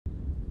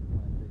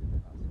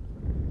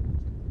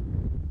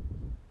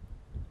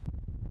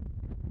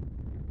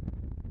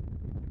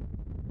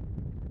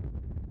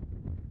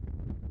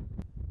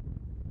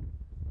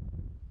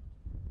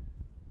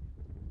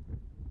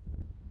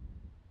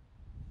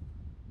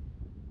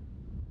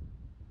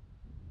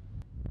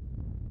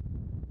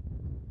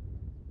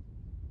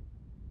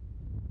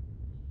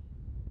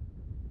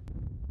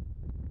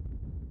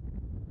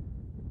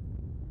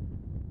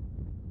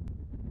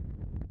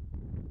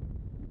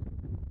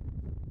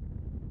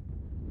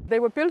They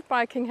were built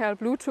by King Harald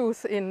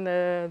Bluetooth in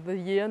the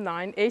year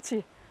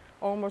 980.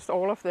 Almost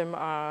all of them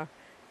are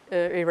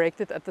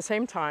erected at the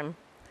same time.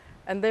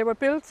 And they were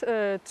built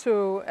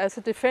as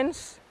a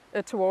defense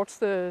towards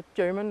the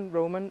German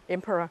Roman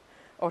Emperor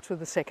Otto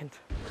II.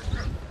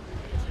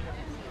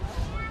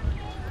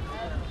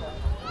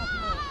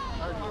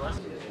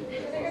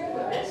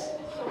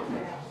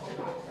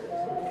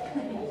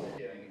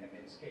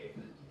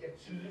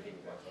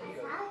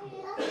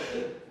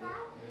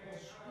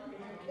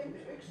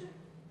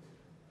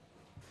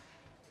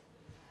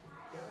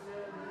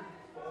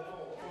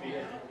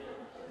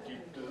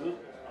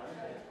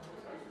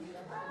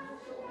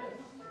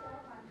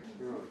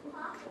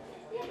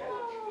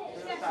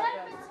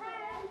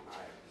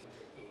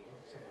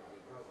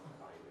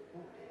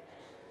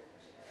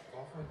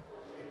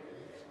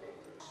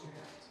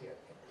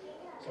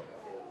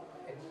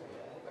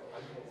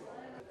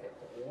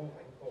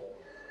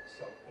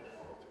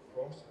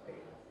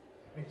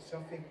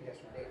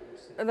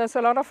 There's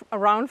a lot of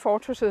around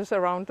fortresses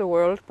around the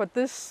world, but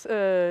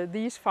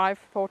these 5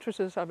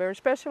 fortresses are very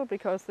special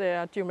because they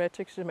are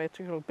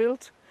symmetrical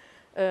built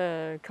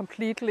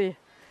completely.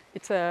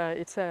 It's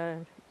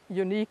a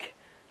unique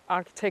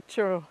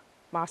architectural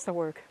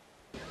masterwork.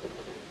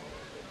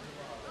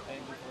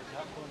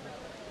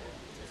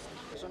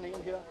 Sådan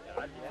en her,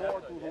 hvor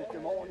du hugger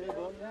dem over ned i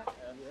bunden.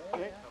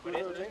 Okay, du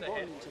kan jo tænke på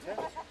en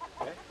interfans.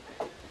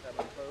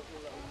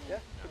 Ja,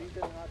 fordi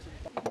den har til.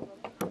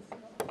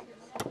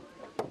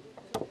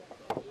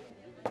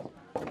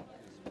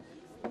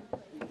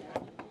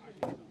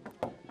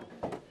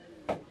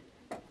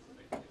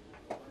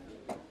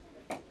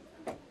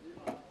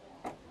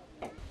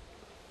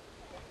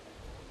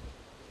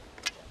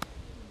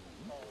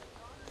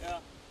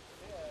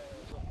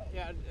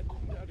 Ja,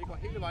 og det går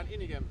hele vejen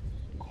ind igennem.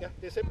 Ja,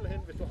 det er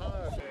simpelthen, hvis du har...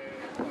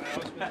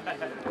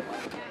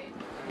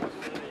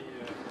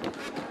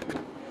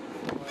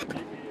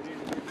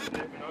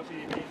 Men også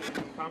i en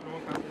kamp,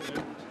 nogle kampe.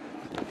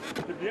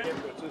 Det bliver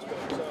på et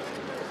tidspunkt, så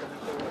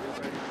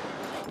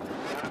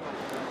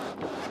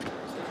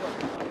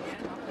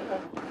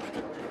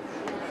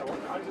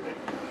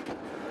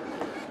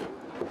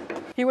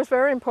He was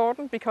very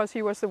important because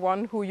he was the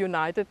one who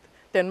united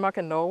Denmark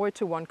and Norway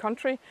to one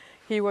country.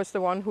 He was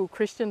the one who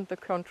Christianed the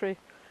country,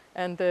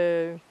 and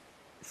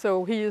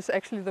so he is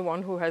actually the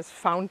one who has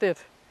founded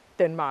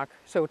Denmark,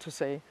 so to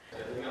say.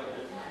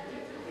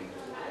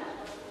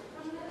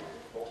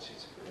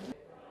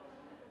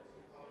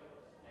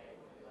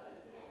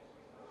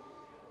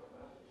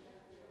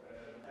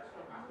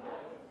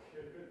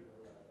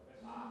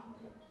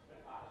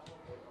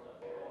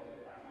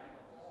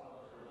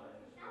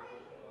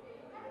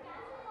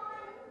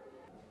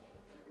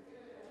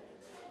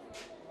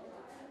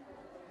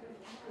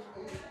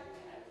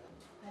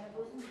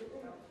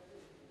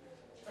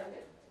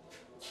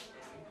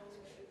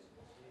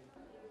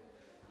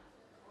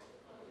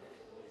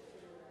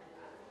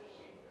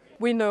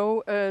 We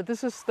know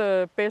this is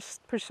the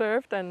best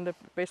preserved and the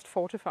best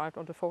fortified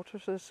of the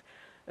fortresses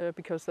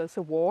because there's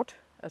a ward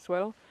as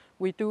well.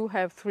 We do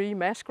have 3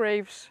 mass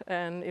graves,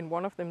 and in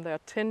one of them there are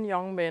 10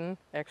 young men,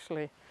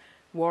 actually,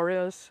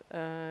 warriors.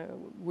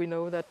 We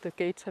know that the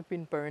gates have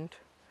been burned,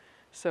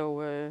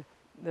 so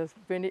there's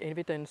many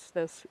evidence.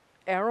 There's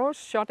arrows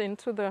shot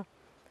into the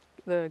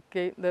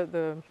gate,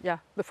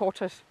 the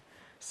fortress,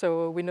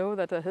 so we know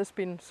that there has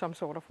been some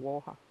sort of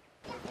war here.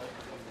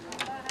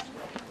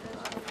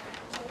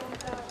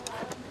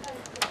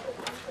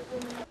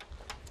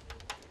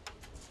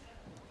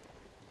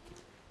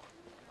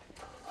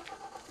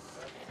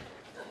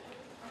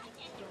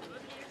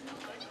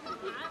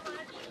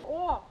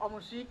 Ord og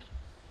musik,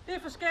 det er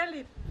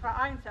forskelligt fra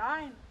egen til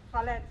egen,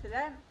 fra land til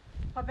land,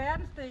 fra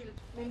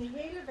verdensdel, men i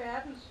hele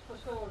verdens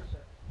forståelse.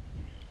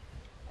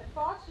 At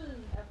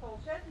fortiden er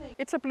forudsætning.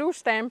 It's a blue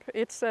stamp.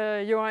 It's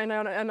you're in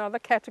another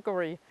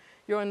category.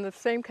 You're in the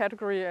same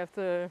category as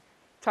the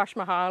Taj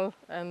Mahal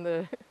and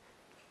the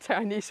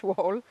Chinese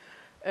wall,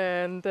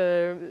 and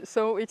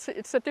so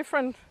it's a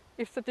different.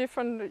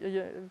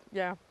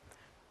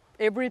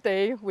 Every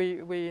day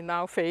we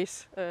now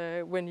face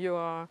when you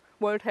are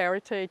World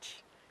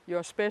Heritage.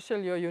 You're special,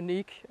 you're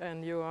unique,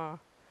 and you are,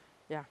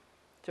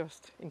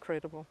 just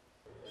incredible.